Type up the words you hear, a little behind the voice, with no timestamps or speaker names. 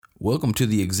Welcome to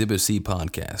the Exhibit C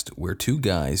podcast, where two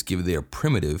guys give their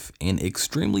primitive and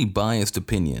extremely biased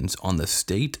opinions on the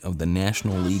state of the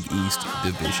National League East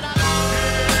division.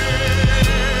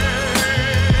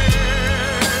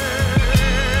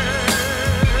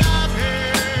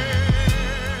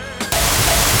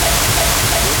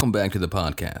 Welcome back to the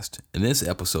podcast. In this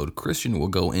episode, Christian will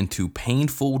go into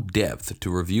painful depth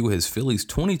to review his Phillies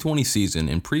 2020 season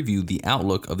and preview the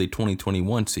outlook of the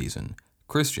 2021 season.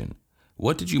 Christian,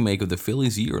 what did you make of the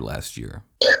Phillies' year last year?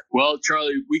 Well,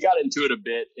 Charlie, we got into it a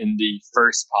bit in the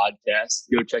first podcast.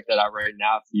 Go check that out right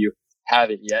now if you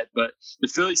haven't yet. But the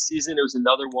Phillies season, it was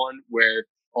another one where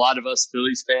a lot of us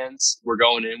Phillies fans were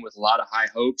going in with a lot of high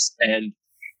hopes. And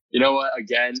you know what?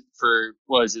 Again, for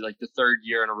the third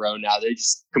year in a row now, they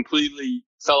just completely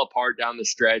fell apart down the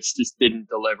stretch, just didn't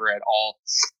deliver at all.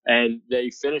 And they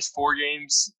finished 4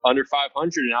 games under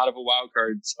 500 and out of a wild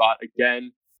card spot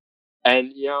again.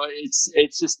 And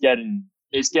it's just getting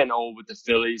old with the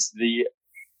Phillies.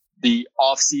 The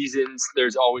off seasons,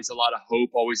 there's always a lot of hope,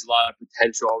 always a lot of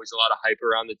potential, always a lot of hype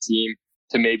around the team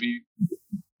to maybe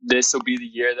this will be the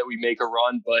year that we make a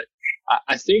run. But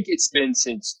I think it's been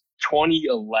since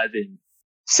 2011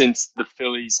 since the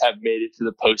Phillies have made it to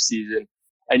the postseason.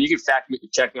 And you can fact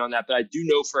check me on that, but I do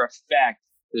know for a fact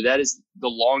that is the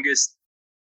longest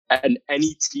and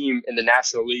any team in the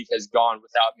National League has gone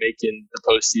without making the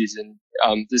postseason.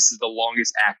 This is the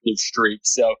longest active streak.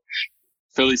 So,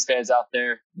 Phillies fans out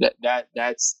there,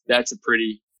 that's a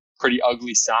pretty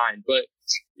ugly sign. But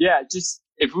yeah, just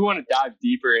if we want to dive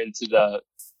deeper into the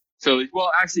Phillies,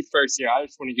 well, actually, first here, I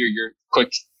just want to hear your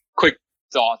quick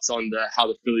thoughts on how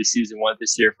the Phillies season went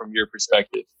this year from your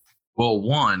perspective. Well,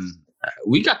 one,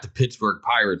 we got the Pittsburgh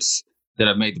Pirates that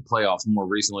have made the playoffs more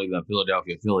recently than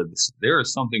Philadelphia Phillies. There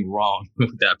is something wrong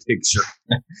with that picture.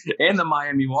 And the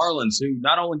Miami Marlins, who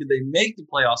not only did they make the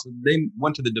playoffs, but they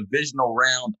went to the divisional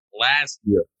round last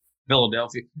year.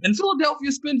 Philadelphia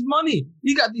spends money.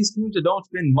 You got these teams that don't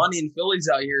spend money, and Phillies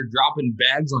out here dropping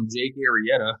bags on Jake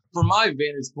Arrieta. From my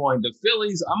vantage point, the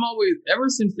Phillies, ever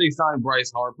since they signed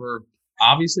Bryce Harper,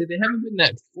 obviously they haven't been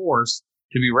that force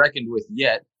to be reckoned with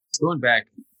yet. Going back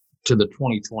to the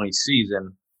 2020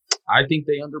 season, I think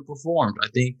they underperformed. I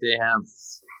think they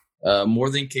have more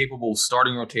than capable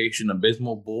starting rotation,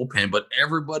 abysmal bullpen, but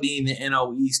everybody in the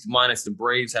NL East minus the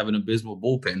Braves have an abysmal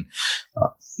bullpen.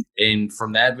 And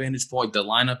from that vantage point, the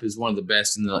lineup is one of the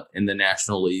best in the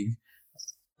National League.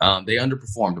 They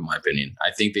underperformed, in my opinion.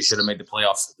 I think they should have made the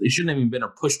playoffs. They shouldn't have even been a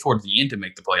push towards the end to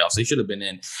make the playoffs. They should have been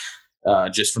in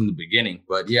just from the beginning.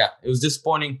 But yeah, it was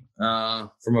disappointing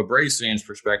from a Braves fan's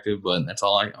perspective. But that's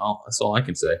all I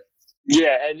can say.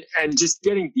 Yeah, and just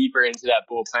getting deeper into that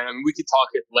bullpen, I mean, we could talk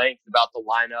at length about the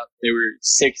lineup. They were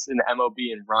 6th in the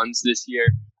MLB in runs this year.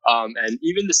 And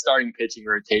even the starting pitching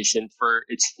rotation, for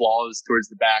its flaws towards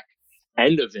the back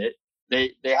end of it,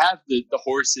 they have the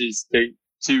horses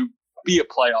to be a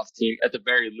playoff team at the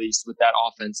very least with that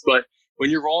offense. But when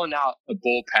you're rolling out a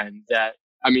bullpen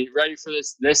ready for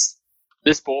this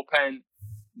bullpen,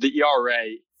 the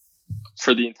ERA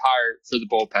for the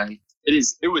bullpen,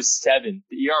 it was 7.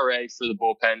 The ERA for the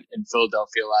bullpen in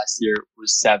Philadelphia last year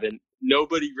was 7.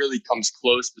 Nobody really comes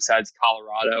close besides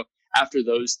Colorado. After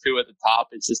those two at the top,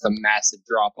 it's just a massive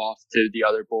drop off to the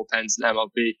other bullpens in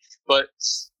MLB. But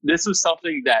this was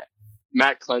something that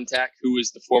Matt Klentak, who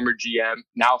was the former GM,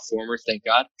 now former, thank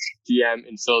God, GM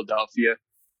in Philadelphia,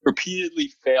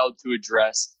 repeatedly failed to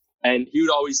address. And he would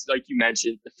always, like you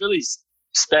mentioned, the Phillies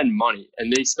spend money,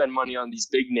 and they spend money on these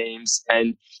big names,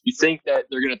 and you think that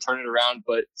they're going to turn it around,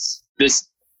 but this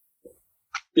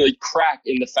crack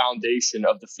in the foundation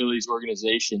of the Phillies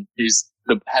organization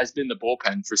has been the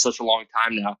bullpen for such a long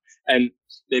time now. And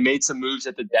they made some moves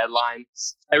at the deadline.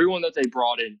 Everyone that they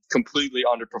brought in completely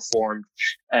underperformed.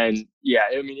 And yeah,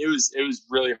 I mean, it was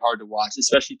really hard to watch,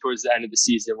 especially towards the end of the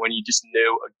season when you just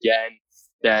knew again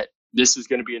that this was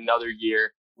going to be another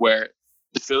year where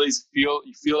the Phillies you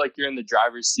feel like you're in the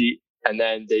driver's seat, and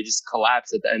then they just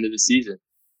collapse at the end of the season.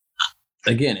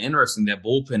 Again, interesting, that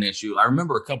bullpen issue. I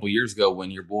remember a couple years ago when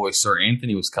your boy Sir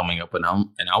Anthony was coming up, and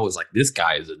I was like, this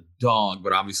guy is a dog,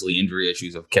 but obviously injury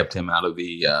issues have kept him out of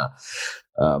the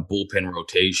bullpen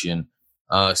rotation.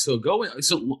 So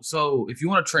if you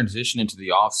want to transition into the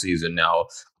offseason now,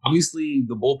 obviously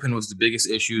the bullpen was the biggest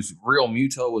issues. Real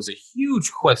Muto was a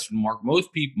huge question mark.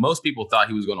 Most people thought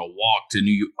he was going to walk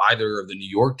to either of the New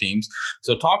York teams.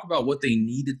 So talk about what they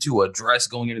needed to address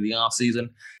going into the offseason,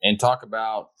 and talk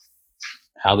about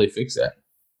how they fix that.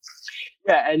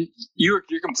 Yeah, and you're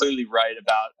completely right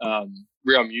about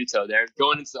Real Muto there.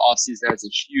 Going into the offseason, that's a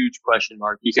huge question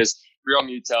mark because Real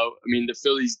Muto, I mean, the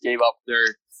Phillies gave up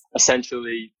their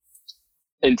essentially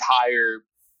entire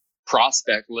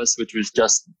prospect list, which was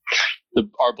just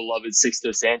our beloved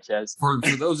Sixto Sanchez. For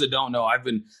those that don't know, I've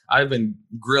been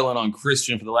grilling on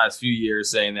Christian for the last few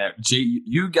years, saying that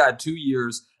you got 2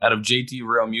 years out of JT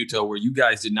Realmuto where you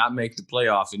guys did not make the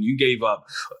playoffs, and you gave up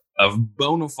a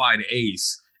bona fide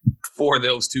ace for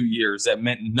those 2 years. That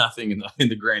meant nothing in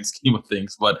the grand scheme of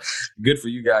things, but good for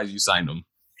you guys. You signed him.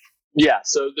 Yeah.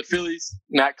 So the Phillies,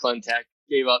 Matt Klentak,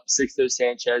 gave up Sixto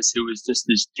Sanchez, who was just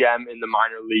this gem in the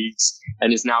minor leagues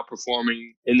and is now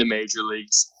performing in the major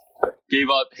leagues. Gave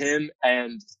up him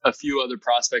and a few other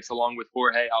prospects, along with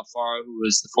Jorge Alfaro, who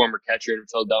was the former catcher in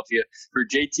Philadelphia, for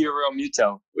JT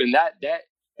Realmuto. And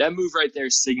that move right there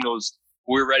signals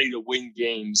we're ready to win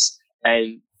games.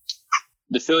 And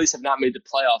the Phillies have not made the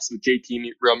playoffs with JT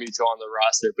Realmuto on the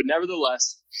roster. But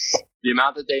nevertheless, the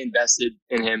amount that they invested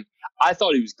in him, I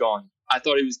thought he was gone. I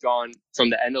thought he was gone from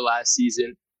the end of last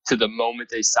season to the moment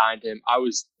they signed him. I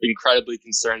was incredibly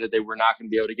concerned that they were not going to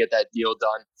be able to get that deal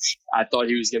done. I thought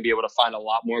he was going to be able to find a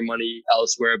lot more money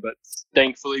elsewhere, but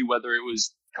thankfully, whether it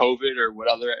was COVID or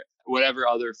whatever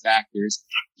other factors,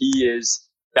 he is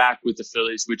back with the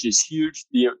Phillies, which is huge.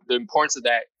 The importance of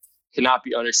that cannot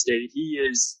be understated. He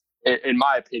is, in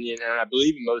my opinion, and I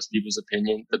believe in most people's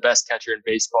opinion, the best catcher in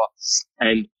baseball.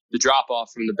 And the drop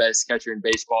off from the best catcher in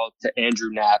baseball to Andrew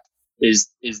Knapp is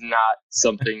not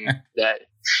something that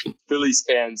Phillies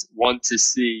fans want to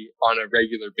see on a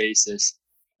regular basis.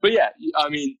 But yeah, I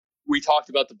mean, we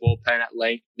talked about the bullpen at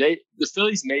length. The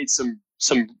Phillies made some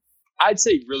I'd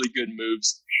say really good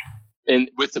moves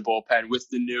with the bullpen, with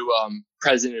the new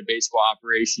president of baseball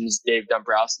operations, Dave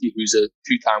Dombrowski, who's a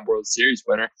 2-time World Series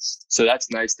winner. So that's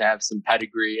nice to have some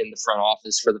pedigree in the front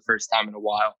office for the first time in a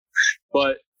while.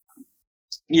 But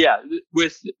yeah,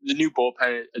 with the new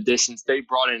bullpen additions, they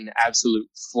brought in an absolute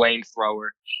flamethrower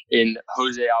in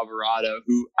Jose Alvarado,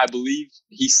 who I believe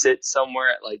he sits somewhere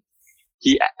at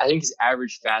I think his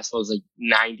average fastball is like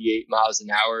 98 miles an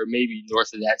hour, maybe north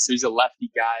of that. So he's a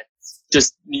lefty guy,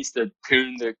 just needs to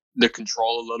tune the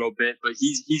control a little bit. But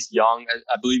he's young.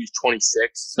 I believe he's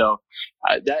 26. So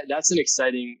that's an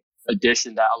exciting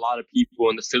addition that a lot of people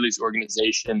in the Phillies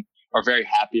organization are very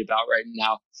happy about right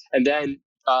now. And then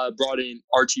brought in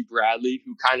Archie Bradley,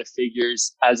 who kind of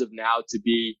figures as of now to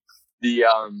be the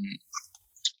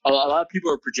a lot of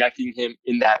people are projecting him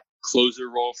in that closer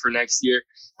role for next year.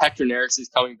 Hector Neris is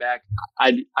coming back.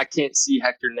 I can't see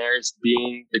Hector Neris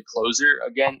being the closer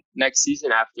again next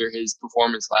season after his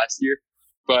performance last year,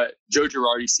 but Joe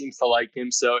Girardi seems to like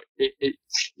him, so it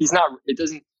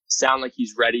doesn't sound like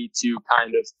he's ready to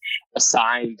kind of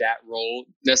assign that role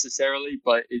necessarily,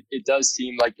 but it does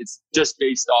seem like it's just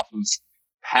based off of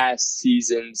past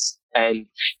seasons and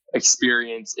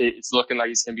experience. It's looking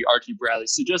like it's going to be Archie Bradley.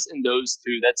 So just in those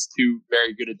two, that's two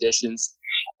very good additions.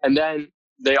 And then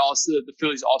the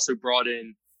Phillies also brought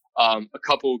in a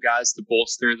couple of guys to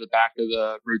bolster the back of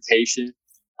the rotation.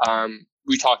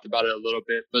 We talked about it a little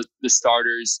bit, but the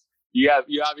starters, you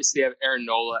obviously have Aaron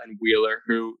Nola and Wheeler,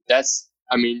 who it's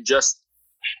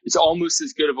almost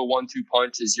as good of a 1-2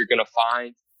 punch as you're going to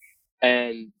find.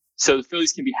 And so the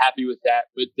Phillies can be happy with that,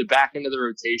 but the back end of the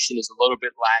rotation is a little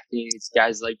bit lacking. It's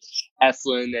guys like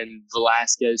Eflin and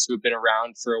Velasquez who have been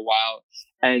around for a while,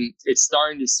 and it's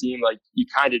starting to seem like you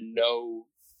kind of know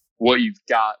what you've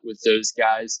got with those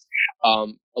guys. A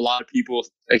lot of people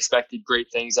expected great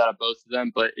things out of both of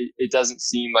them, but it doesn't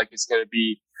seem like it's going to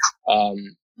be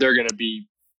they're going to be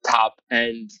top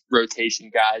end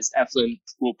rotation guys. Eflin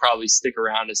will probably stick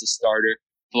around as a starter.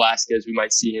 Velasquez, we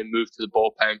might see him move to the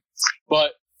bullpen,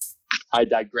 but I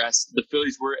digress. The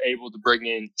Phillies were able to bring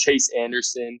in Chase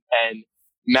Anderson and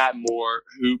Matt Moore,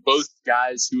 who both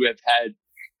guys who have had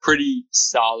pretty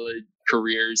solid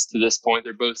careers to this point.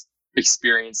 They're both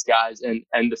experienced guys, and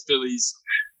the Phillies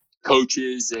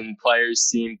coaches and players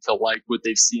seem to like what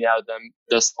they've seen out of them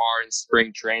thus far in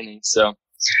spring training. So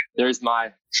there's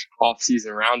my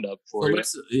off-season roundup for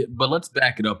you. But let's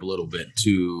back it up a little bit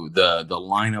to the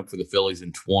lineup for the Phillies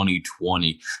in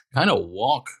 2020.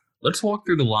 Let's walk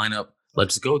through the lineup.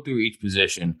 Let's go through each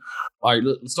position. All right,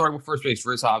 let's start with first base,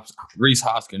 Rhys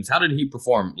Hoskins. How did he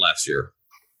perform last year?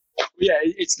 Yeah,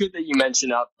 it's good that you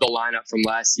mentioned up the lineup from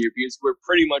last year, because we're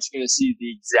pretty much going to see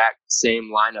the exact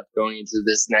same lineup going into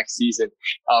this next season,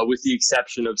 with the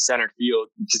exception of center field,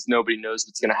 because nobody knows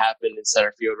what's going to happen in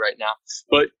center field right now.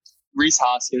 But Rhys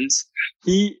Hoskins,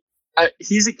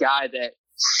 he's a guy that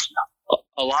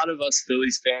a lot of us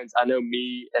Phillies fans, I know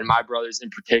me and my brothers in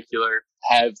particular,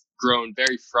 have grown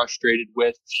very frustrated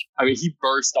with. I mean, he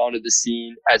burst onto the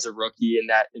scene as a rookie in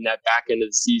that back end of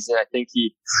the season. I think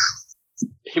he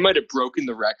might have broken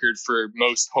the record for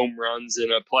most home runs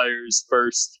in a player's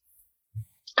first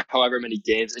however many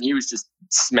games, and he was just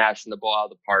smashing the ball out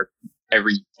of the park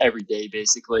every day,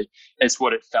 basically. It's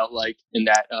what it felt like in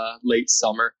that late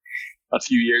summer a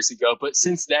few years ago. But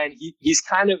since then, he's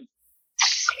kind of,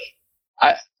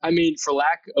 I mean, for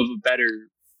lack of a better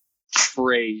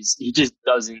phrase, he just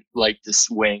doesn't like to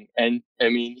swing. And I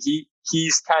mean,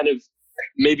 he's kind of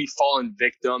maybe fallen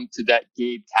victim to that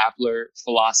Gabe Kapler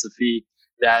philosophy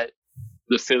that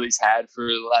the Phillies had for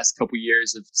the last couple of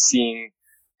years of seeing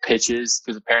pitches,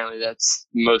 because apparently that's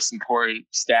the most important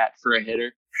stat for a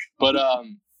hitter. But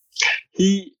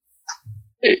he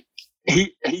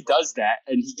does that,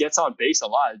 and he gets on base a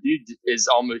lot. Dude is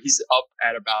almost, he's up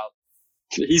at about,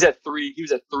 he was at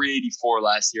 384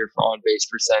 last year for on base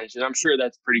percentage, and I'm sure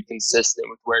that's pretty consistent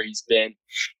with where he's been.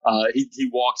 He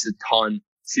walks a ton,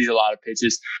 sees a lot of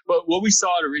pitches. But what we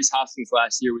saw at Rhys Hoskins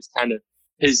last year was kind of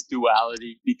his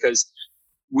duality, because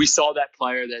we saw that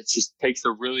player that just takes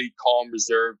a really calm,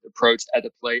 reserved approach at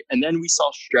the plate. And then we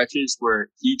saw stretches where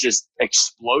he just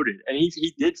exploded. And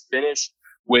he did finish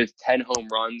with 10 home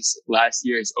runs last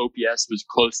year. His OPS was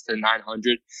close to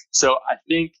 900. So I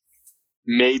think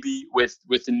maybe with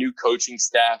the new coaching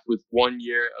staff, with 1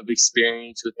 year of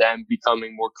experience with them,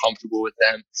 becoming more comfortable with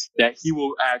them, that he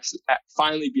will actually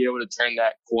finally be able to turn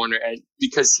that corner. And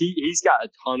because he's got a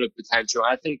ton of potential.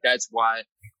 I think that's why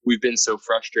we've been so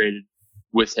frustrated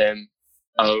with him.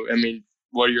 Oh, I mean,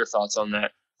 what are your thoughts on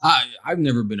that? I've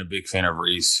never been a big fan of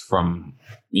Rhys from,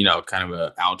 kind of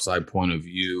an outside point of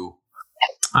view.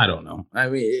 I don't know. I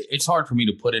mean, it's hard for me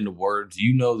to put into words.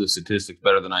 You know the statistics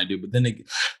better than I do. But then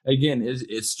again,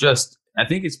 it's just, I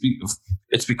think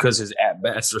it's because his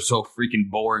at-bats are so freaking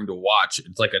boring to watch.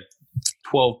 It's like a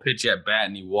 12-pitch at-bat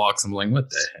and he walks. I'm like, what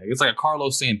the heck? It's like a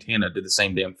Carlos Santana did the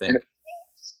same damn thing.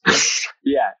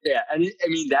 Yeah. And I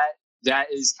mean, that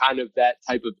is kind of that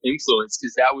type of influence,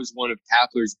 because that was one of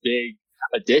Kapler's big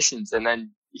additions. And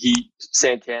then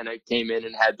Santana came in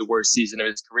and had the worst season of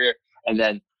his career. And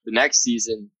then the next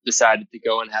season decided to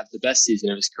go and have the best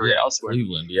season of his career elsewhere.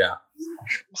 Cleveland, yeah.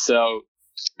 So,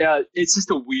 yeah, it's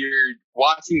just a weird,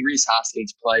 watching Rhys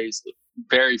Hoskins play is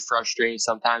very frustrating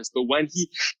sometimes. But when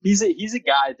he's a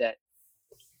guy that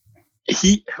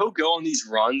he'll go on these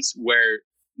runs where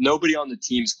nobody on the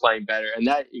team's playing better, and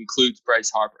that includes Bryce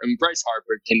Harper. I mean, Bryce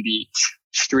Harper can be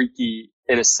streaky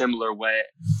in a similar way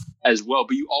as well.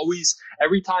 But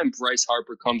every time Bryce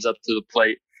Harper comes up to the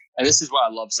plate, and this is what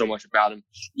I love so much about him,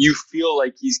 you feel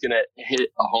like he's going to hit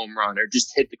a home run or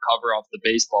just hit the cover off the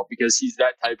baseball, because he's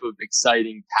that type of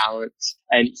exciting talent,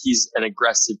 and he's an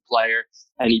aggressive player,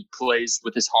 and he plays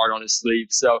with his heart on his sleeve.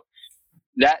 So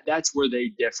that's where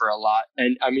they differ a lot.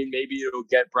 And I mean, maybe it'll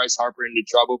get Bryce Harper into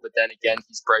trouble, but then again,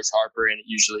 he's Bryce Harper and it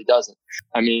usually doesn't.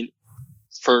 I mean,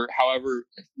 for however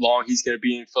long he's going to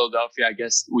be in Philadelphia, I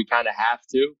guess we kind of have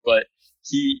to, but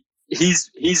he's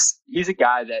a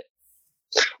guy that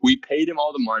we paid him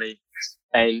all the money.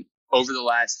 And over the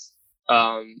last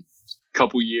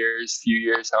few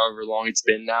years, however long it's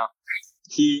been now,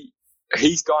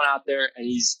 he's gone out there and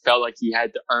he's felt like he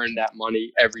had to earn that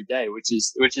money every day, which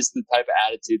is the type of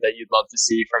attitude that you'd love to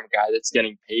see from a guy that's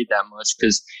getting paid that much,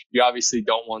 because you obviously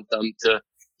don't want them to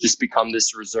just become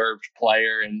this reserved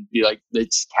player and be like, they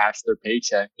just cash their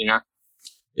paycheck,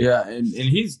 Yeah, and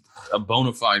he's a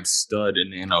bona fide stud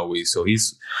in the NOE, so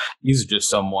he's just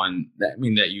someone that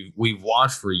we've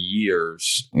watched for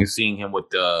years. You're seeing him with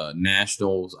the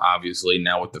Nationals, obviously,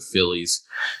 now with the Phillies.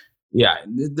 Yeah,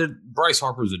 Bryce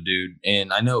Harper's a dude,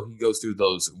 and I know he goes through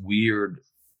those weird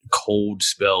cold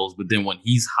spells, but then when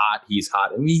he's hot, he's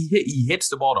hot. I mean, he hits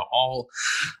the ball to all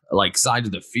sides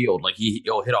of the field. Like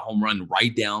he'll hit a home run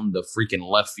right down the freaking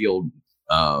left field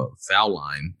foul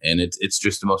line, and it's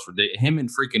just the most ridiculous. Him and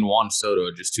freaking Juan Soto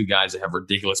are just two guys that have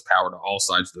ridiculous power to all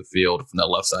sides of the field from that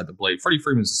left side of the plate. Freddie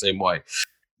Freeman's the same way.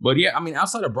 But yeah, I mean,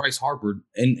 outside of Bryce Harper,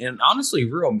 and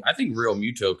honestly, I think Real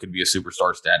Muto could be a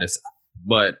superstar status.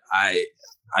 But I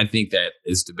think that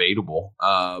is debatable.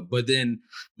 But then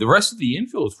the rest of the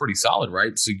infield is pretty solid,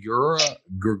 right? Segura,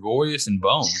 Gregorius, and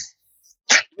Bone.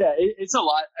 Yeah, it's a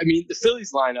lot. I mean, the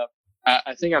Phillies lineup,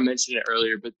 I think I mentioned it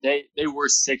earlier, but they were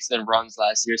 6th in runs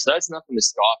last year, so that's nothing to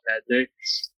scoff at.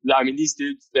 These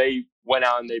dudes, they went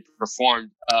out and they performed.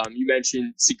 You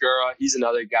mentioned Segura. He's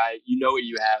another guy. You know what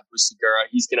you have with Segura.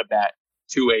 He's going to bat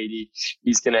 280.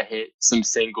 He's going to hit some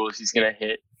singles. He's going to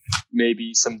hit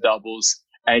maybe some doubles,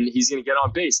 and he's going to get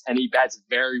on base, and he bats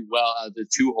very well out of the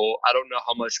 2-hole. I don't know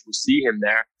how much we'll see him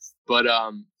there, but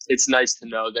it's nice to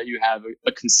know that you have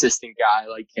a consistent guy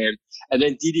like him. And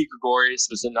then Didi Gregorius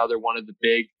was another one of the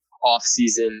big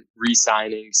off-season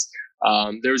re-signings.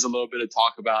 There was a little bit of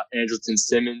talk about Andrelton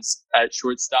Simmons at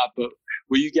shortstop, but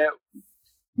what you get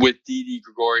with Didi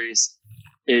Gregorius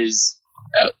is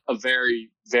a very,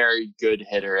 very good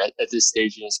hitter at this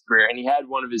stage in his career. And he had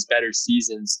one of his better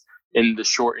seasons in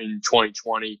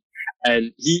 2020.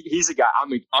 And he's a guy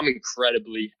I'm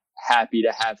incredibly happy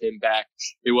to have him back.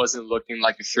 It wasn't looking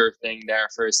like a sure thing there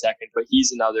for a second, but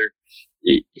he's another.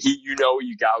 You know what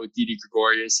you got with Didi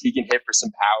Gregorius. He can hit for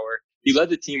some power. He led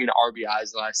the team in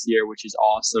RBIs last year, which is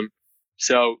awesome.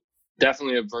 So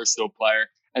definitely a versatile player.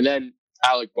 And then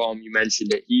Alec Bohm, you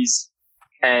mentioned it. He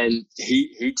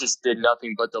just did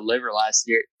nothing but deliver last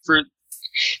year for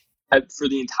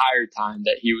the entire time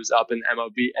that he was up in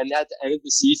MLB. And at the end of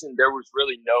the season, there was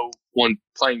really no one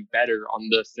playing better on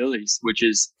the Phillies, which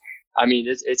is, I mean,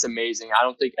 it's amazing. I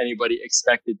don't think anybody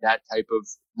expected that type of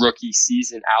rookie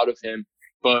season out of him.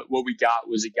 But what we got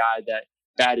was a guy that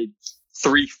batted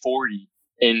 .340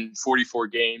 in 44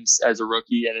 games as a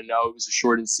rookie. And I know it was a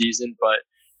shortened season, but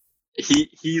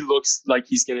he looks like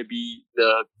he's going to be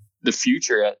the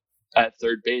future at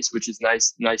third base, which is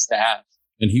nice to have.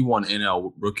 And he won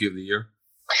NL Rookie of the Year?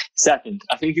 Second.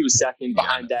 I think he was second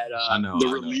behind the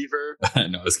reliever. I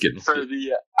know, it's getting for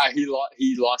the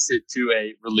he lost it to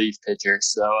a relief pitcher.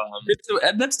 So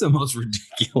that's the most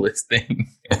ridiculous thing.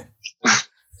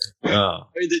 I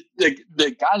mean,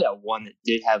 the guy that won it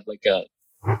did have like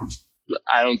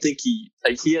I don't think he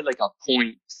had like a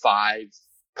 0.5,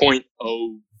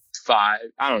 0.05.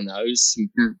 I don't know. It was some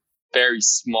very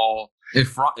small.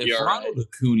 If Ronald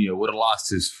Acuna would have lost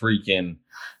his freaking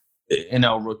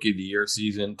NL Rookie of the Year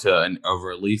season to a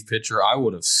relief pitcher, I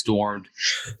would have stormed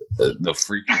the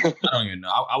freaking. I don't even know.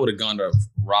 I would have gone to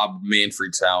Rob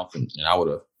Manfred's house and I would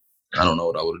have. I don't know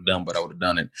what I would have done, but I would have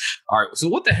done it. All right. So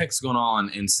what the heck's going on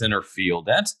in center field?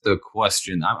 That's the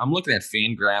question. I'm looking at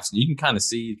fan graphs, and you can kind of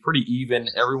see pretty even.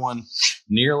 Everyone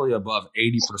nearly above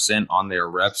 80% on their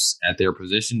reps at their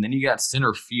position. Then you got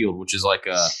center field, which is like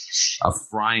a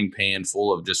frying pan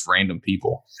full of just random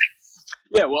people.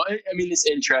 Yeah, well, I mean, it's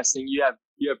interesting. You have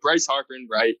Bryce Harper in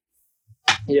right.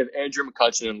 You have Andrew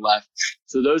McCutchen in left.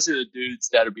 So those are the dudes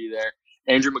that'll be there.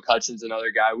 Andrew McCutchen's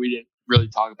another guy. We didn't really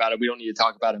talk about him. We don't need to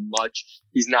talk about him much.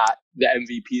 He's not the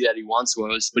MVP that he once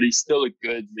was, but he's still a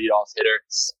good leadoff hitter,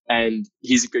 and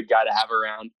he's a good guy to have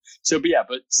around. So,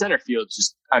 but center field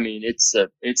just, I mean, it's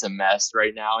a mess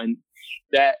right now, and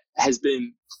that has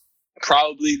been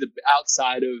probably the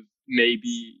outside of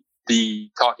maybe the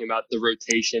talking about the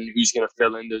rotation, who's going to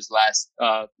fill in those last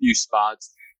few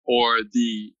spots, or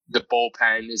the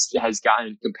bullpen has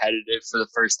gotten competitive for the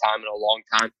first time in a long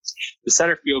time. The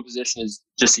center field position is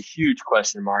just a huge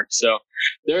question mark. So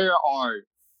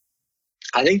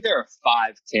I think there are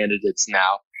 5 candidates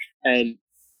now, and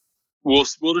we'll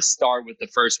just start with the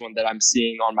first one that I'm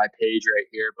seeing on my page right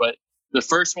here. But the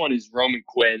first one is Roman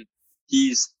Quinn.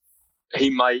 He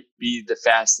might be the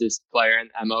fastest player in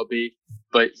MLB,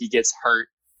 but he gets hurt.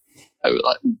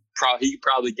 He could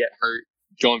probably get hurt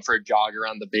going for a jog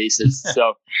around the bases.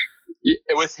 So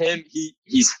with him,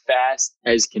 he's fast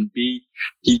as can be.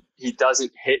 He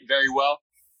doesn't hit very well.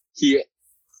 He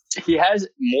has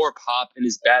more pop in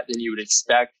his bat than you would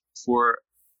expect for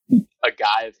a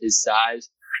guy of his size.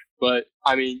 But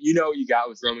I mean, you know what you got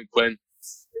with Roman Quinn.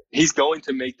 He's going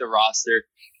to make the roster,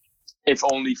 if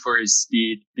only for his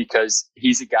speed, because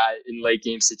he's a guy in late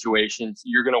game situations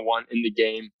you're going to want in the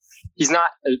game. He's not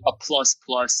a plus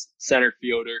center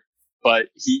fielder, but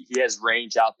he has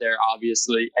range out there,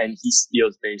 obviously, and he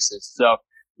steals bases. So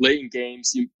late in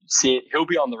games, you see he'll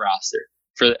be on the roster.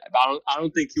 I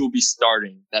don't think he will be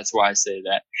starting. That's why I say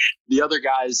that. The other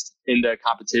guys in the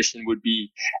competition would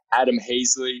be Adam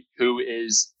Hazley, who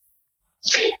is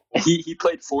he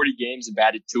played 40 games and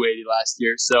batted .280 last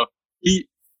year. So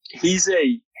he's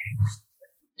a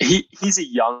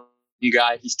young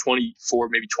guy. He's 24,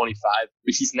 maybe 25,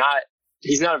 but he's not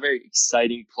a very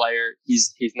exciting player.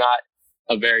 He's not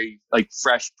a very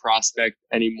fresh prospect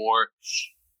anymore.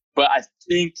 But I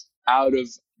think out of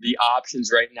the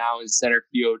options right now in center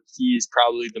field, he is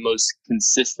probably the most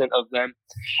consistent of them.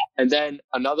 And then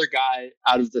another guy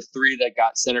out of the 3 that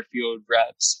got center field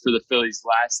reps for the Phillies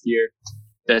last year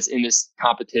that's in this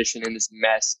competition, in this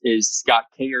mess, is Scott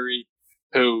Kingery,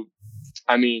 who,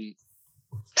 I mean,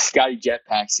 Scotty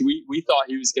Jetpacks. We thought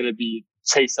he was going to be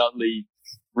Chase Utley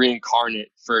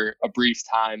reincarnate for a brief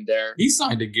time there. He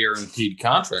signed a guaranteed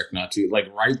contract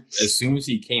right as soon as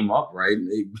he came up, right?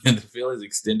 The Phillies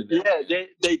extended it. Yeah,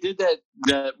 they did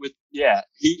that with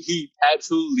he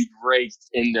absolutely raked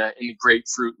in the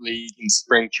Grapefruit League in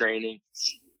spring training.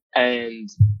 And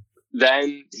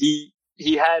then he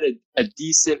had a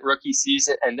decent rookie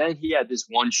season, and then he had this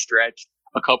one stretch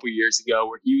a couple years ago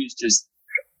where he was just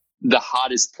the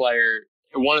hottest player,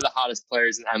 one of the hottest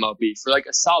players in MLB for a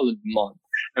solid month.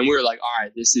 And we were like, all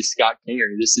right, this is Scott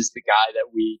Kingery. This is the guy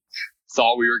that we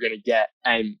thought we were going to get.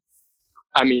 And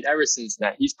I mean, ever since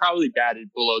then, he's probably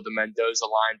batted below the Mendoza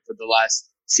line for the last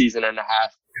season and a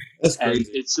half. That's crazy. And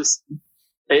it's just,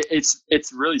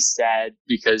 it's really sad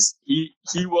because he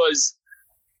was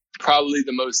probably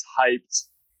the most hyped,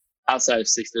 outside of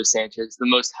Sixto Sanchez, the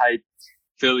most hyped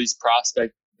Phillies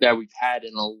prospect that we've had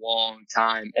in a long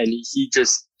time. And he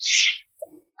just,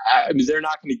 I mean, they're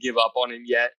not going to give up on him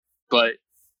yet, but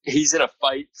he's in a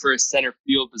fight for a center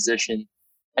field position,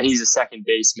 and he's a second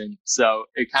baseman. So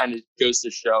it kind of goes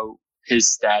to show his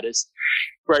status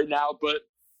right now. But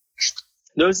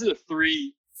those are the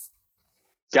three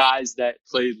guys that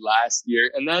played last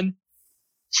year. And then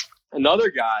another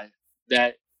guy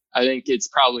that I think it's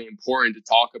probably important to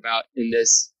talk about in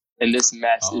this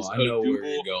mess is I know where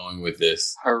you're going with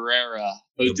this. Herrera.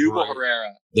 Odubel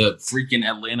Herrera. The freaking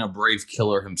Atlanta Brave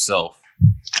killer himself.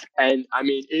 And I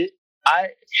mean,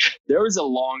 there was a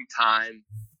long time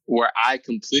where I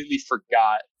completely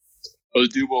forgot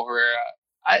Odubel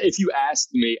Herrera. If you asked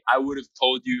me, I would have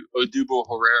told you Odubel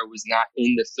Herrera was not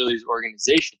in the Phillies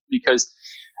organization because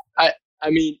I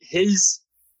mean,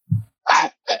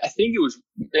 I think it was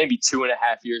maybe 2.5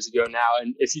 years ago now.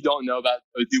 And if you don't know about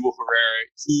Odubel Herrera,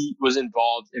 he was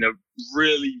involved in a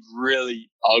really, really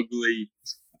ugly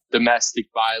domestic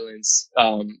violence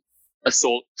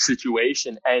assault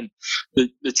situation. And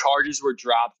the charges were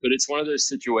dropped, but it's one of those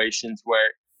situations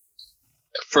where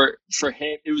for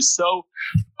him, it was so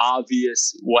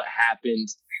obvious what happened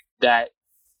that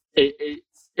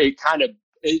it kind of,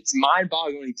 it's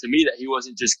mind-boggling to me that he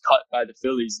wasn't just cut by the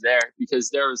Phillies there,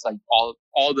 because there was like all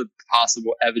the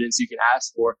possible evidence you can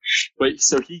ask for. But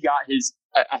so he got his,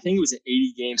 I think it was an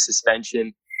 80-game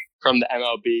suspension from the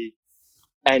MLB,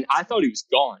 and I thought he was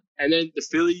gone. And then the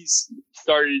Phillies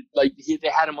started they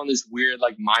had him on this weird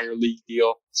like minor league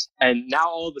deal, and now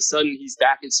all of a sudden he's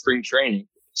back in spring training,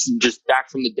 just back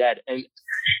from the dead. And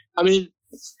I mean,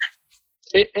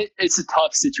 it's a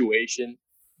tough situation.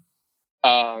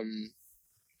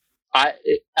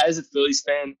 As a Phillies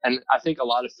fan, and I think a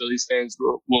lot of Phillies fans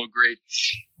will agree,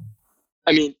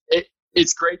 I mean,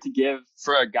 it's great to give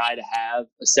for a guy to have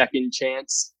a second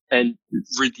chance and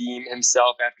redeem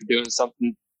himself after doing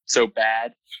something so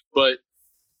bad. But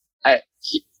I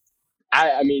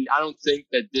mean, I don't think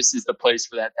that this is the place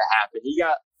for that to happen.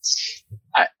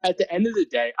 At the end of the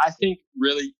day, I think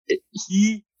really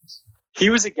he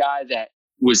was a guy that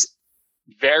was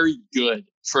very good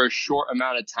for a short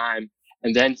amount of time.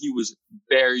 And then he was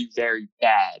very, very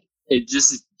bad. It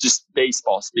just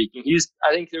baseball speaking.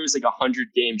 I think there was like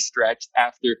 100-game stretch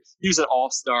after he was an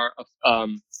all-star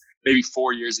maybe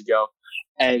 4 years ago.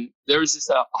 And there was just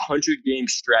a 100-game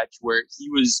stretch where he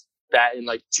was batting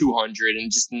like 200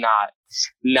 and just not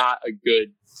a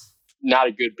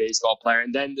good baseball player.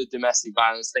 And then the domestic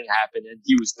violence thing happened and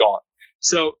he was gone.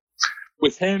 So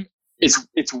with him, it's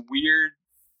weird.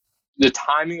 The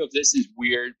timing of this is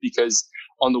weird because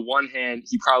on the one hand,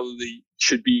 he probably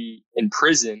should be in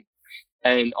prison.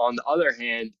 And on the other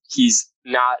hand, he's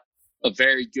not a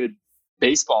very good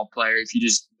baseball player if you're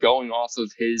just going off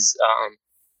of his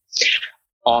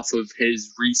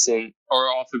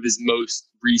most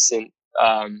recent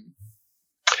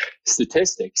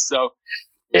statistics. So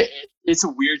it's a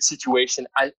weird situation.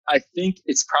 I think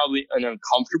it's probably an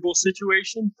uncomfortable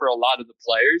situation for a lot of the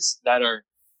players that are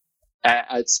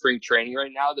at spring training right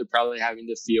now. They're probably having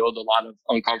to field a lot of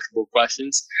uncomfortable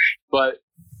questions. But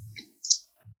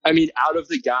I mean, out of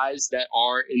the guys that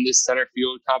are in this center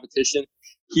field competition,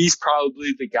 he's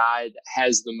probably the guy that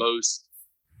has the most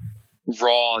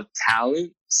raw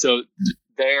talent. So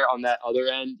there on that other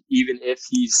end, even if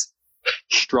he's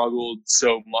struggled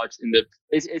so much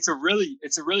it's a really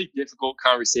difficult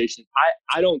conversation.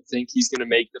 I don't think he's going to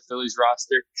make the Phillies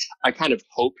roster. I kind of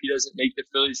hope he doesn't make the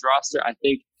Phillies roster. I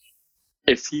think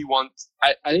if he wants,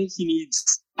 I think he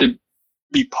needs to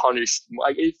be punished.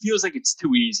 Like, it feels like it's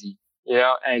too easy,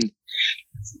 and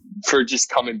for just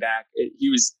coming back,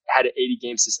 he had an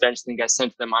 80-game suspension and got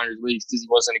sent to the minor leagues because he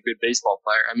wasn't a good baseball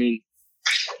player. I mean,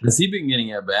 has he been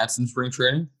getting at bats in spring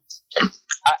training?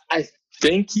 I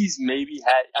think he's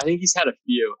had a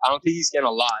few. I don't think he's getting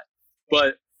a lot,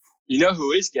 but you know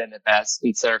who is getting at bats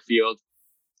in center field?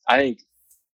 I think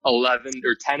 11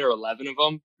 or 10 or 11 of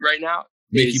them right now.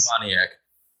 Mickey Pontiac.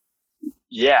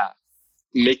 Yeah.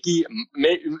 Mickey.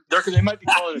 They might be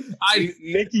calling him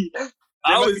Mickey.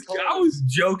 I was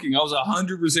joking. I was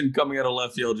 100% coming out of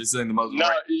left field, just saying the most. No,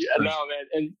 man.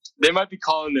 And they might be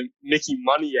calling him Mickey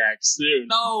Moniac soon.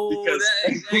 No, because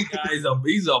that guy's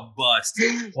he's a bust.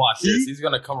 Watch this. He's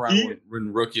going to come around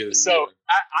when rookie of the year. So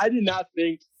I did not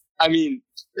think, I mean,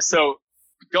 so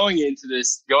going into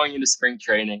spring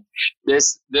training,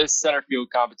 this center field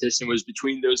competition was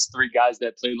between those three guys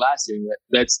that played last year.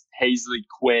 That's Hazley,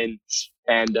 Quinn,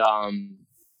 and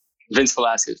Vince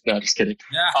Velasquez. No, just kidding.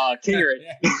 Kingery.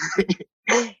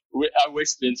 I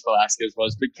wish Vince Velasquez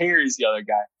was, but Kingery's the other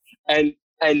guy. And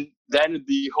then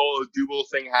the whole Dubel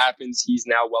thing happens. He's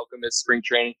now welcome at spring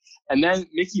training. And then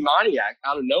Mickey Moniak,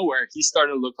 out of nowhere, he's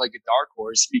starting to look like a dark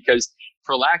horse because,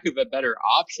 for lack of a better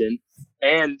option,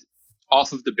 and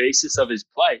off of the basis of his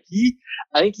play,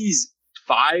 I think he's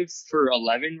 5 for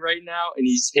 11 right now, and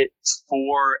he's hit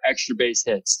 4 extra base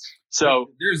hits.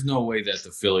 So there's no way that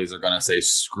the Phillies are going to say,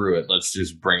 screw it, let's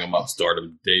just bring him up, start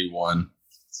him day one.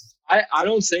 I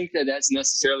don't think that that's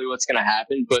necessarily what's going to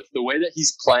happen, but the way that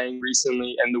he's playing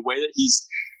recently and the way that he's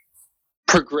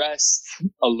progressed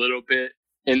a little bit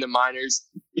in the minors,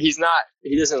 he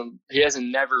hasn't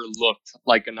never looked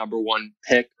like a number 1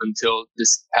 pick until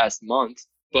this past month,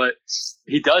 but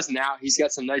he does now. He's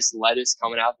got some nice lettuce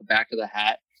coming out the back of the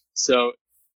hat. So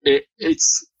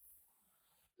he's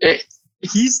a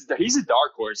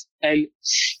dark horse. And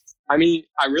I mean,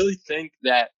 I really think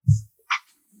that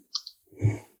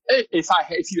if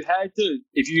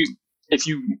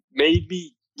you made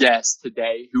me guess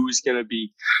today who was going to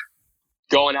be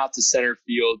going out to center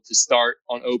field to start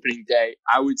on opening day,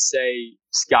 I would say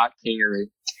Scott Kingery.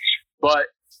 But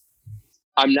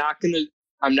I'm not gonna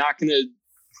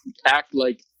act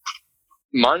like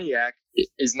Moniak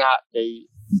is not a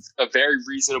very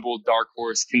reasonable dark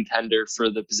horse contender for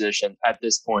the position at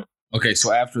this point. Okay,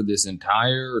 so after this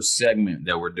entire segment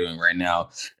that we're doing right now,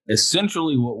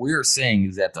 essentially what we're saying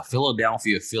is that the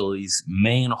Philadelphia Phillies'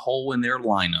 main hole in their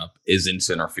lineup is in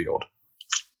center field.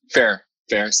 Fair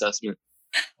assessment.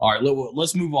 All right,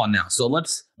 let's move on now. So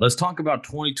let's talk about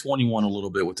 2021 a little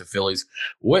bit with the Phillies.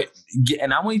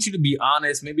 And I want you to be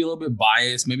honest, maybe a little bit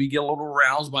biased, maybe get a little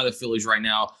aroused by the Phillies right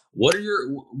now.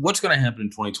 What's going to happen in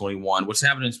 2021? What's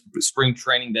happening in spring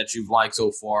training that you've liked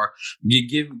so far?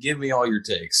 Give me all your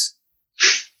takes.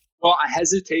 Well, I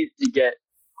hesitate to get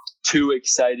too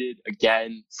excited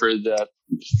again for the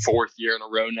 4th year in a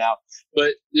row now,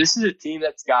 but this is a team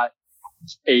that's got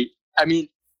we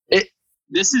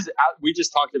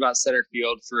just talked about center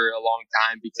field for a long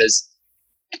time because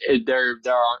there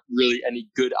aren't really any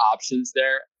good options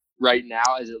there right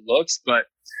now as it looks, but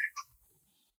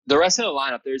the rest of the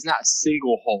lineup, there's not a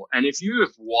single hole. And if you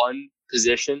have one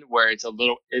position where it's a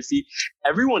little iffy,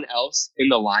 everyone else in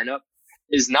the lineup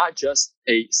is not just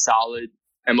a solid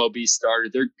MLB starter.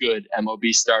 They're good MLB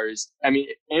starters. I mean,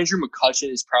 Andrew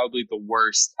McCutchen is probably the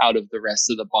worst out of the rest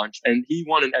of the bunch, and he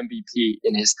won an MVP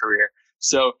in his career.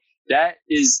 So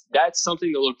that's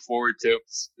something to look forward to.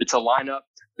 It's a lineup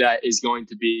that is going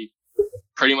to be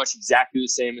pretty much exactly the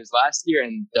same as last year,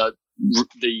 and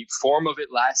the form of it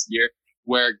last year,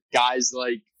 where guys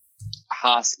like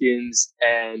Hoskins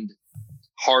and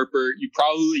Harper, you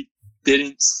probably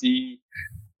didn't see,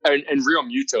 and Real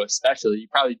Muto especially, you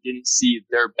probably didn't see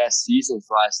their best seasons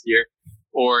last year.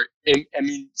 Or, I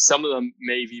mean, some of them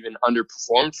may have even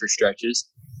underperformed for stretches.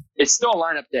 It's still a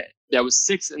lineup that was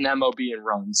 6th in MLB in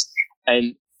runs.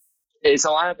 And it's a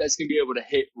lineup that's going to be able to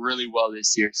hit really well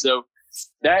this year. So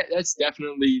that's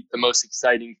definitely the most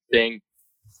exciting thing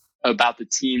about the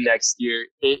team next year.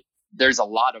 There's a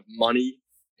lot of money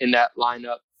in that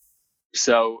lineup.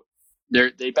 So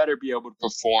they better be able to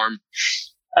perform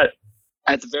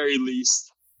at the very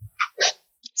least,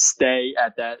 stay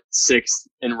at that 6th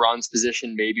in runs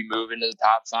position, maybe move into the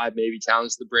top 5, maybe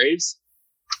challenge the Braves.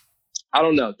 I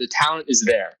don't know. The talent is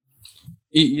there.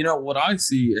 You know, what I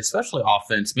see, especially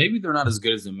offense, maybe they're not as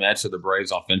good as the Mets or the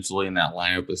Braves offensively in that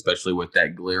lineup, especially with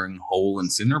that glaring hole in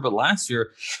center. But last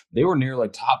year, they were near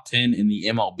like top 10 in the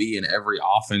MLB in every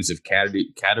offensive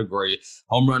category.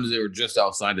 Home runs, they were just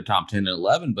outside the top 10 and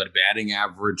 11, but batting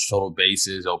average, total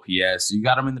bases, OPS, you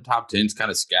got them in the top 10s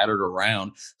kind of scattered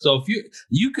around. So if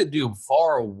you could do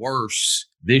far worse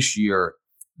this year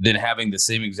than having the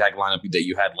same exact lineup that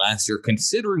you had last year,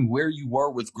 considering where you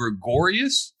were with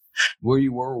Gregorius, where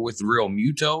you were with Real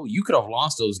Muto. You could have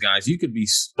lost those guys. You could be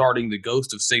starting the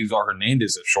ghost of Cesar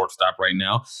Hernandez at shortstop right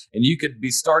now, and you could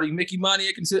be starting Mickey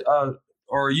Moniak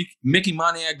Mickey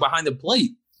Moniak behind the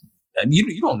plate. And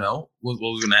you don't know what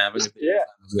was going to happen.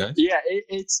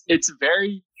 It's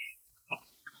very.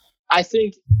 I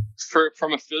think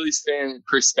from a Phillies fan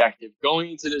perspective,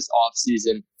 going into this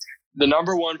offseason, the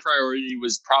number one priority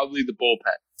was probably the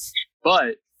bullpen,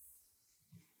 but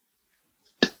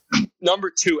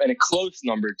number 2, and a close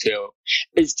number 2,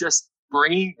 is just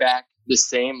bringing back the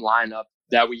same lineup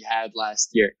that we had last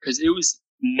year, because it was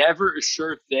never a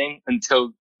sure thing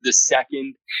until the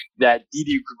second that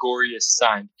Didi Gregorius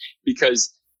signed,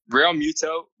 because Real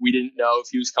Muto, we didn't know if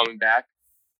he was coming back.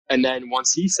 And then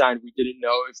once he signed, we didn't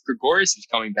know if Gregorius was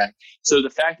coming back. So the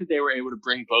fact that they were able to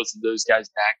bring both of those guys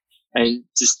back and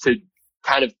just to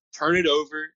kind of turn it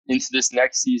over into this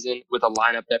next season with a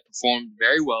lineup that performed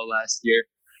very well last year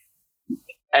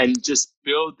and just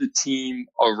build the team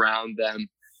around them,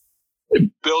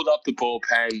 build up the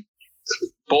bullpen,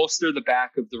 bolster the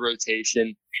back of the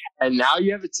rotation. And now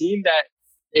you have a team that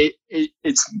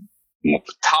it's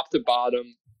top to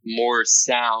bottom more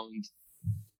sound,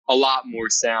 a lot more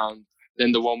sound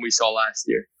than the one we saw last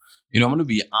year. You know, I'm going to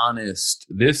be honest.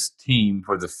 This team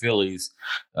for the Phillies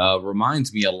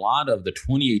reminds me a lot of the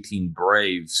 2018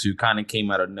 Braves, who kind of came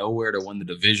out of nowhere to win the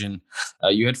division.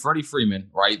 You had Freddie Freeman,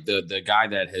 right? The guy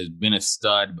that has been a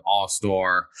stud,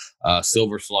 all-star,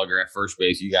 silver slugger at first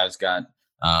base. You guys got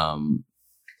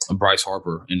Bryce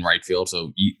Harper in right field.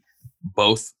 So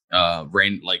both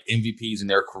ran like MVPs in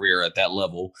their career at that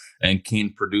level and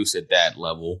can produce at that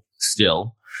level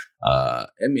still. I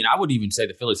mean, I would even say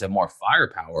the Phillies have more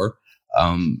firepower.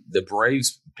 The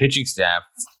Braves pitching staff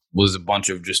was a bunch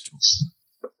of just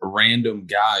random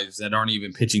guys that aren't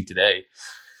even pitching today.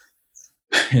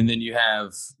 And then you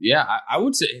have, I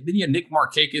would say, then you have Nick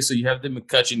Markakis, so you have the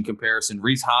McCutcheon comparison.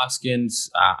 Reese Hoskins,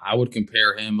 I would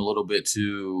compare him a little bit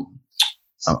to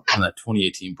on that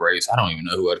 2018 Braves. I don't even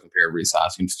know who I'd compare Reese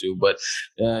Hoskins to, but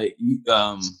the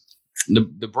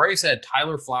Braves had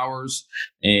Tyler Flowers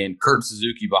and Kurt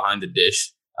Suzuki behind the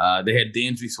dish. They had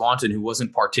Dansby Swanson, who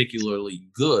wasn't particularly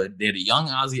good. They had a young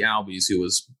Ozzy Albies, who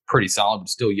was pretty solid, but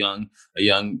still young. A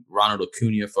young Ronald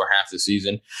Acuna for half the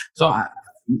season. So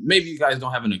maybe you guys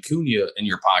don't have an Acuna in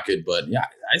your pocket, but yeah,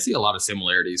 I see a lot of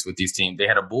similarities with these teams. They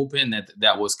had a bullpen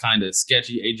that was kind of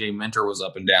sketchy. AJ Minter was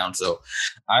up and down. So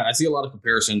I see a lot of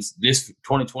comparisons. This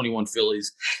 2021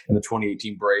 Phillies and the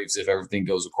 2018 Braves, if everything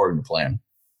goes according to plan.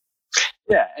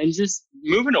 Yeah, and just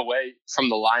moving away from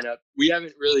the lineup, we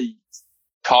haven't really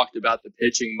talked about the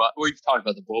pitching much. We've talked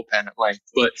about the bullpen at length,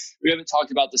 but we haven't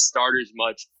talked about the starters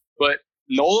much. But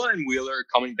Nola and Wheeler are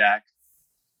coming back.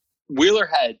 Wheeler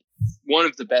had one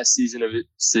of the best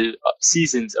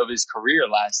seasons of his career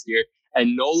last year,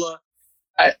 and Nola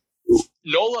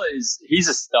he's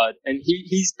a stud, and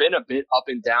he's been a bit up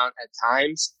and down at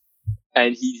times,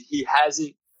 and he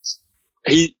hasn't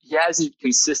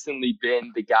consistently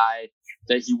been the guy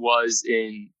that he was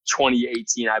in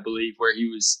 2018, I believe, where he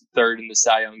was third in the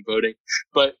Cy Young voting.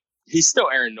 But he's still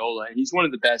Aaron Nola, and he's one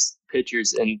of the best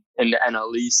pitchers in the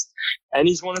NL East, and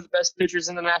he's one of the best pitchers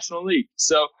in the National League.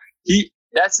 So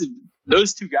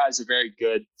those two guys are very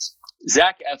good.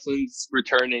 Zach Eflin's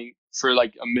returning for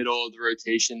like a middle of the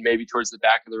rotation, maybe towards the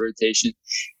back of the rotation.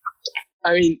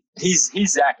 I mean, he's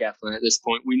Zach Eflin at this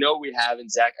point. We know what we have in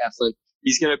Zach Eflin.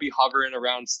 He's going to be hovering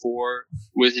around 4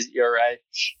 with his ERA.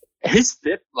 His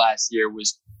FIP last year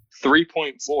was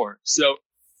 3.4. So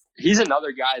he's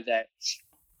another guy that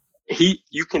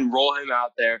you can roll him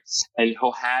out there, and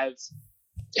he'll have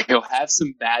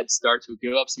some bad starts. He'll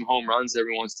give up some home runs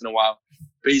every once in a while.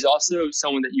 But he's also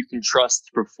someone that you can trust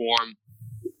to perform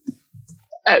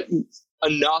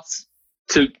enough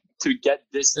to get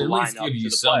this at lineup least give you to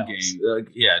the some playoffs.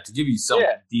 game. To give you some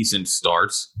decent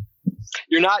starts.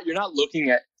 You're not looking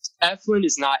at Eflin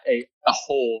is not a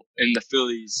hole in the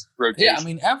Phillies rotation. Yeah, I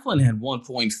mean, Eflin had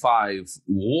 1.5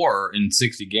 WAR in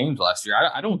 60 games last year.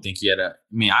 I don't think he had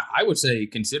I would say,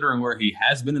 considering where he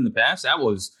has been in the past, that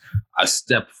was a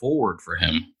step forward for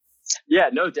him. Yeah,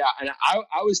 no doubt. And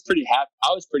I was pretty happy.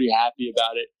 I was pretty happy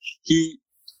about it.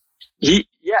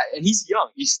 And he's young.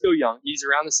 He's still young. He's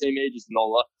around the same age as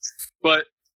Nola.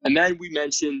 And then we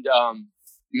mentioned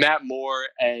Matt Moore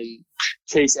and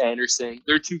Chase Anderson.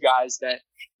 They're two guys that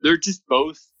they're just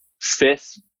both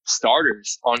fifth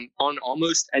starters on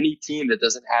almost any team that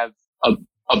doesn't have a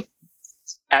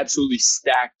absolutely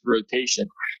stacked rotation.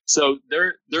 So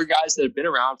they're guys that have been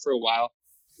around for a while,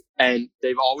 and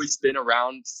they've always been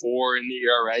around 4 in the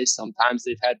ERA. Sometimes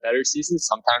they've had better seasons,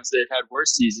 sometimes they've had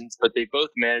worse seasons, but they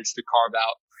both managed to carve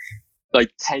out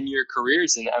like 10-year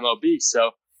careers in the MLB.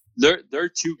 So they're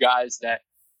two guys that,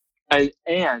 and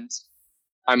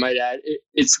I might add,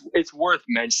 it's worth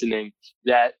mentioning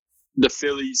that the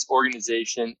Phillies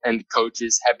organization and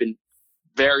coaches have been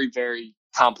very, very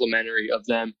complimentary of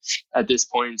them at this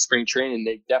point in spring training.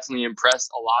 They've definitely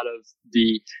impressed a lot of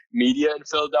the media in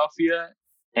Philadelphia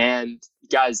and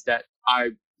guys that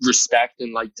I respect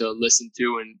and like to listen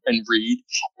to and read,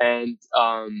 and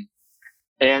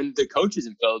the coaches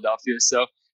in Philadelphia. So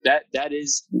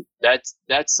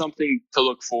that's something to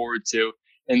look forward to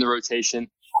in the rotation.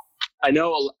 I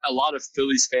know a lot of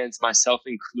Phillies fans, myself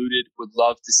included, would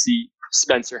love to see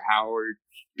Spencer Howard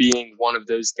being one of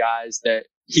those guys that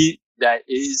that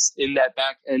is in that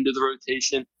back end of the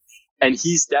rotation. And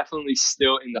he's definitely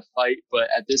still in the fight, but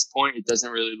at this point, it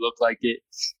doesn't really look like it.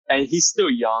 And he's still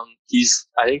young.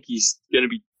 I think he's going to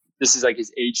be, this is like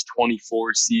his age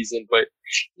 24 season, but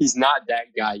he's not that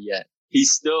guy yet.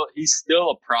 He's still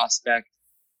a prospect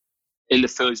in the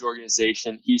Phillies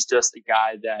organization. He's just a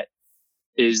guy that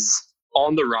is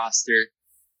on the roster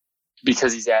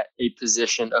because he's at a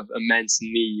position of immense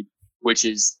need, which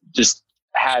is just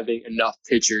having enough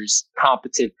pitchers,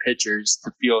 competent pitchers,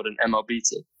 to field an MLB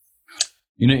team.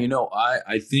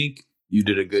 I think you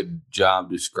did a good job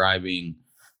describing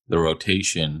the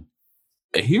rotation.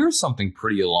 Here's something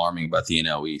pretty alarming about the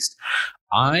NL East.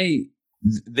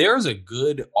 There's a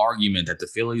good argument that the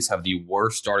Phillies have the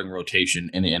worst starting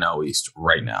rotation in the NL East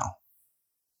right now.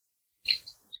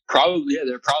 Probably, yeah.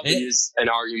 There probably is an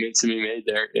argument to be made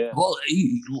there. Yeah. Well,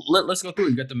 let's go through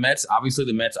it. You got the Mets. Obviously,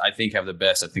 the Mets, I think, have the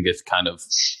best. I think it's kind of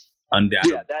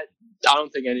undoubted. Yeah, I don't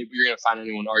think you're going to find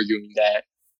anyone arguing that.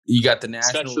 You got the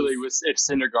Nationals, especially if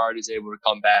Syndergaard is able to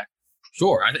come back.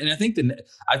 Sure, I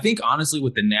think honestly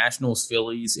with the Nationals,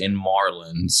 Phillies, and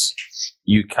Marlins,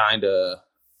 you go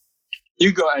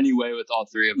any way with all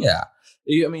three of them.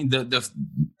 Yeah, I mean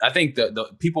I think the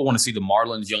people want to see the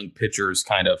Marlins young pitchers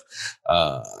kind of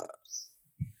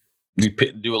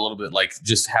do a little bit like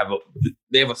just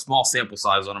they have a small sample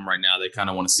size on them right now. They kind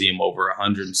of want to see them over a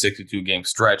 162 game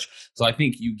stretch. So I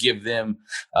think you give them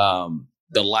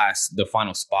the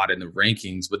final spot in the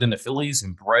rankings, but then the Phillies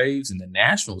and Braves and the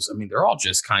Nationals, I mean, they're all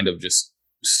just kind of just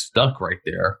stuck right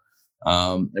there.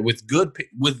 With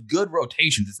good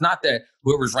rotations. It's not that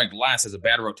whoever's ranked last has a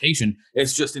bad rotation.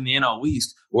 It's just in the NL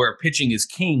East where pitching is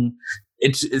king.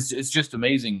 It's just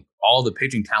amazing all the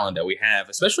pitching talent that we have,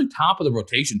 especially top of the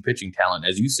rotation pitching talent.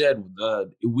 As you said,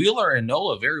 Wheeler and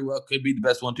Nola very well could be the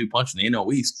best 1-2 punch in the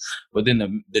NL East, but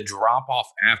then the drop off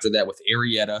after that with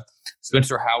Arrieta,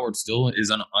 Spencer Howard still is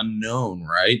an unknown,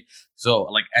 right? So,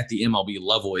 like at the MLB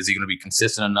level, is he going to be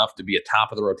consistent enough to be a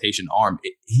top of the rotation arm?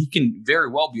 He can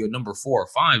very well be a number 4 or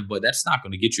 5, but that's not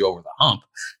going to get you over the hump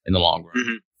in the long run.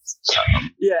 Mm-hmm.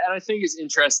 Yeah, and I think it's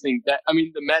interesting that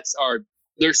the Mets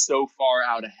they're so far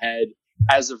out ahead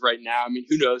as of right now. I mean,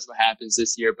 who knows what happens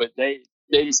this year, but they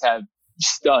just have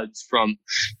studs from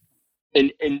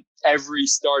in every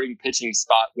starting pitching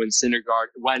spot when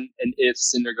and if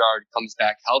Syndergaard comes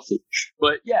back healthy.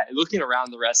 But yeah, looking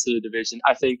around the rest of the division,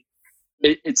 I think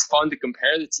it's fun to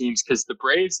compare the teams because the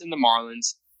Braves and the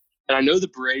Marlins, and I know the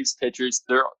Braves pitchers,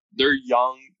 they're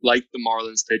young like the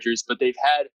Marlins pitchers, but they've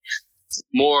had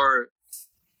more,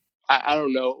 I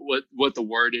don't know what the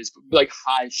word is, but like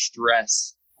high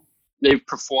stress. They've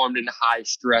performed in high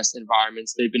stress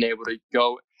environments. They've been able to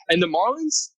go. And the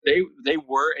Marlins, they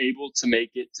were able to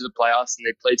make it to the playoffs, and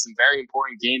they played some very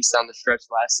important games down the stretch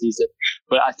last season.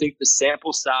 But I think the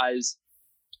sample size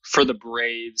for the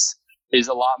Braves is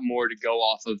a lot more to go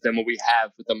off of than what we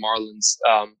have with the Marlins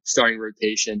starting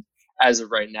rotation as of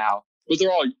right now. But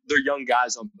they're young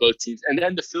guys on both teams. And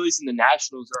then the Phillies and the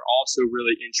Nationals are also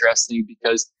really interesting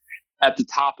because at the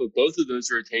top of both of those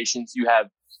rotations, you have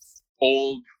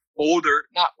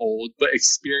not old, but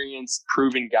experienced,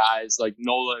 proven guys like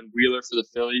Nola and Wheeler for the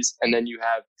Phillies. And then you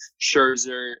have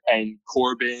Scherzer and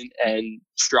Corbin and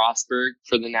Strasburg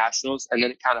for the Nationals. And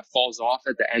then it kind of falls off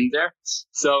at the end there.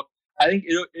 So I think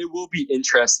it will be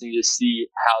interesting to see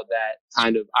how that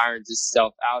kind of irons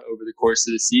itself out over the course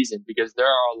of the season, because there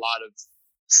are a lot of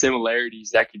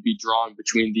similarities that could be drawn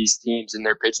between these teams and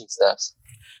their pitching staffs.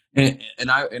 And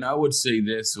I would say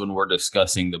this when we're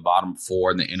discussing the bottom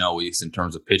 4 in the NL East in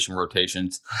terms of pitching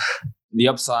rotations. The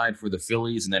upside for the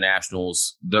Phillies and the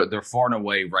Nationals, they're far and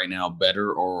away right now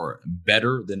better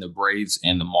than the Braves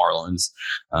and the Marlins,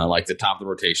 like the top of the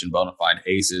rotation, bona fide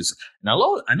aces. And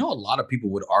I know a lot of people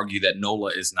would argue that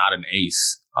Nola is not an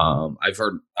ace. I've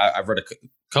read a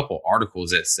couple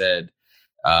articles that said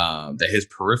that his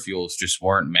peripherals just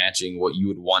weren't matching what you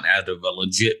would want out of a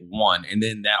legit one. And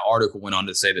then that article went on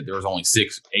to say that there was only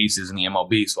 6 aces in the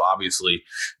MLB. So obviously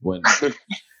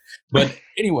but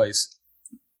anyways,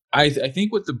 I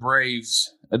think with the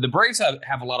Braves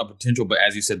have a lot of potential, but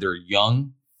as you said, they're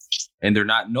young and they're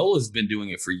not. Nola's been doing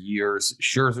it for years.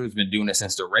 Scherzer's been doing it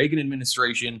since the Reagan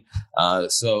administration.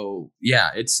 So yeah,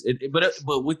 but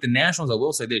with the Nationals, I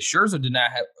will say this: Scherzer did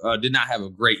not have a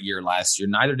great year last year.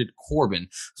 Neither did Corbin.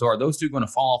 So are those two going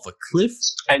to fall off a cliff?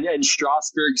 And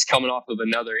Strasburg's coming off of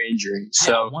another injury.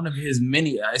 So one of his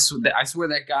many. I swear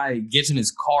that guy gets in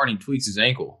his car and he tweaks his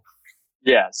ankle.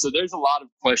 Yeah. So there's a lot of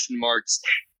question marks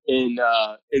in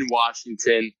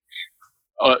Washington.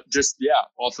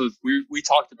 Off of we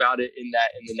talked about it in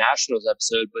the Nationals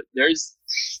episode, but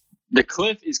the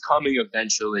cliff is coming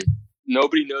eventually,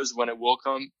 nobody knows when it will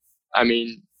come. I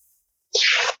mean,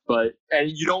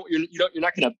 you're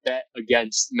not going to bet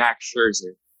against Max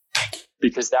Scherzer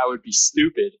because that would be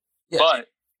stupid. Yeah, but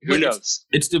who knows?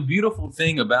 It's the beautiful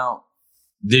thing about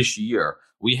this year.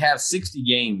 We have 60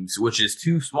 games, which is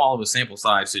too small of a sample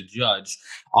size to judge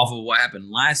off of what happened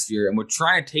last year. And we're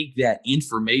trying to take that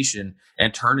information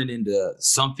and turn it into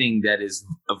something that is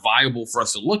viable for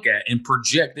us to look at and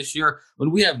project this year when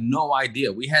we have no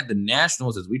idea. We had the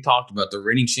Nationals, as we talked about, the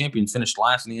reigning champions finished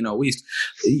last in the NL East.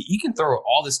 You can throw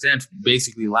all the stats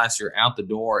basically last year out the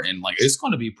door, and it's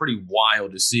going to be pretty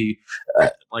wild to see,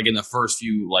 in the first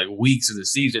few weeks of the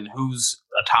season, who's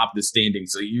atop the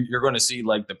standings. So you're going to see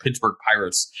the Pittsburgh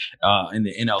Pirates in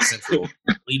the NL Central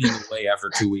leading the way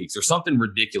after 2 weeks or something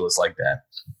ridiculous like that.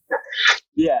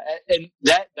 Yeah, and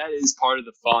that is part of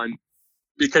the fun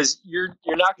because you're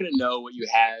not going to know what you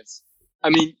have. I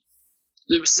mean,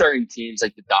 there were certain teams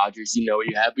like the Dodgers, you know what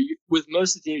you have, but with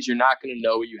most of the teams, you're not going to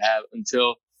know what you have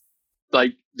until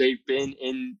they've been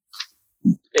in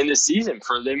the season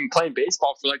they've been playing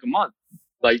baseball for a month.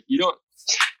 You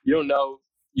don't know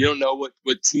what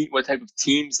type of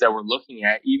teams that we're looking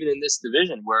at, even in this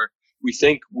division where we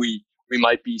think we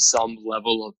might be some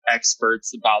level of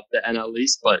experts about the NL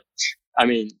East. But I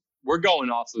mean, we're going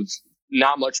off of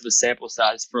not much of a sample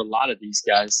size for a lot of these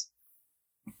guys.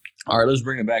 All right, let's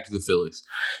bring it back to the Phillies.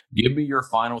 Give me your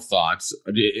final thoughts.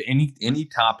 Any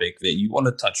topic that you want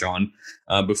to touch on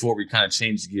before we kind of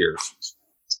change gears.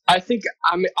 I think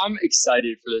I'm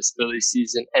excited for this Phillies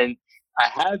season, and I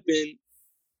have been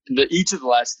each of the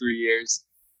last 3 years,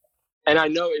 and I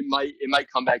know it might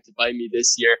come back to bite me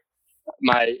this year,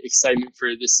 my excitement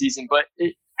for this season, but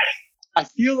I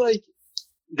feel like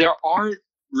there aren't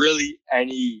really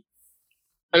any.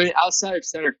 I mean, outside of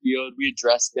center field, we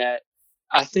addressed that.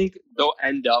 I think they'll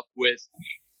end up with,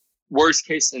 worst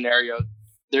case scenario,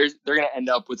 they're going to end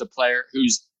up with a player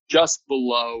who's just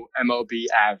below MLB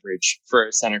average for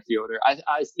a center fielder.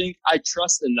 I think I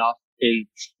trust enough in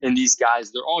these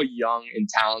guys. They're all young and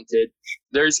talented.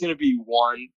 There's going to be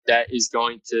one that is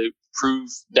going to prove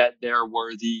that they're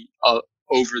worthy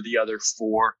over the other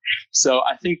four. So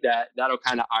I think that'll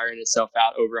kind of iron itself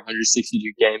out over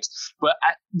 162 games. But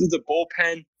the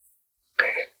bullpen,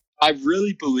 I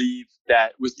really believe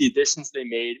that with the additions they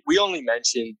made, we only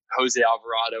mentioned Jose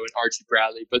Alvarado and Archie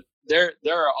Bradley, but there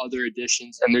are other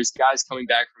additions, and there's guys coming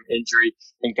back from injury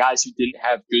and guys who didn't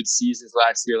have good seasons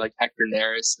last year, like Hector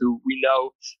Neris, who we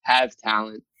know have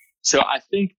talent. So I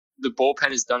think the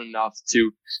bullpen has done enough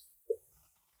to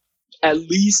at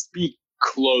least be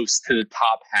close to the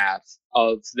top half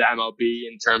of the MLB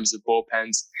in terms of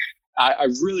bullpens. I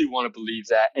really want to believe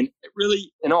that. And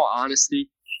really, in all honesty,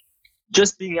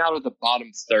 just being out of the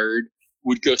bottom third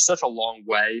would go such a long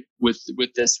way with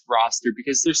this roster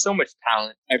because there's so much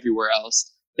talent everywhere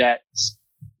else that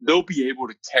they'll be able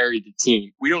to carry the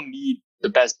team. We don't need the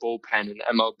best bullpen in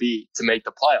MLB to make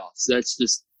the playoffs. That's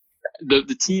just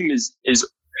the team is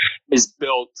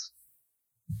built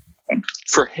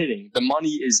for hitting. The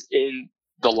money is in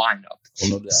the lineup.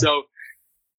 Well, no doubt. So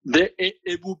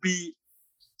it will be.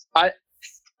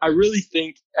 I really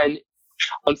think, and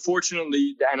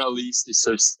unfortunately, the NL East is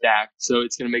so stacked, so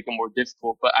it's going to make it more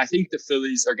difficult. But I think the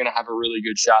Phillies are going to have a really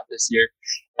good shot this year,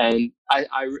 and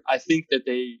I think that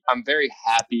I'm very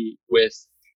happy with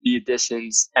the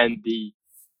additions and the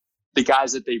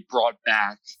guys that they brought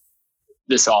back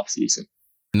this offseason.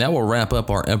 And that will wrap up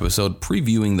our episode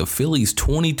previewing the Phillies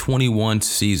 2021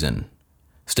 season.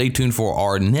 Stay tuned for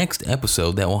our next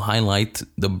episode that will highlight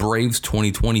the Braves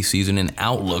 2020 season and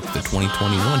outlook the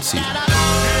 2021 season.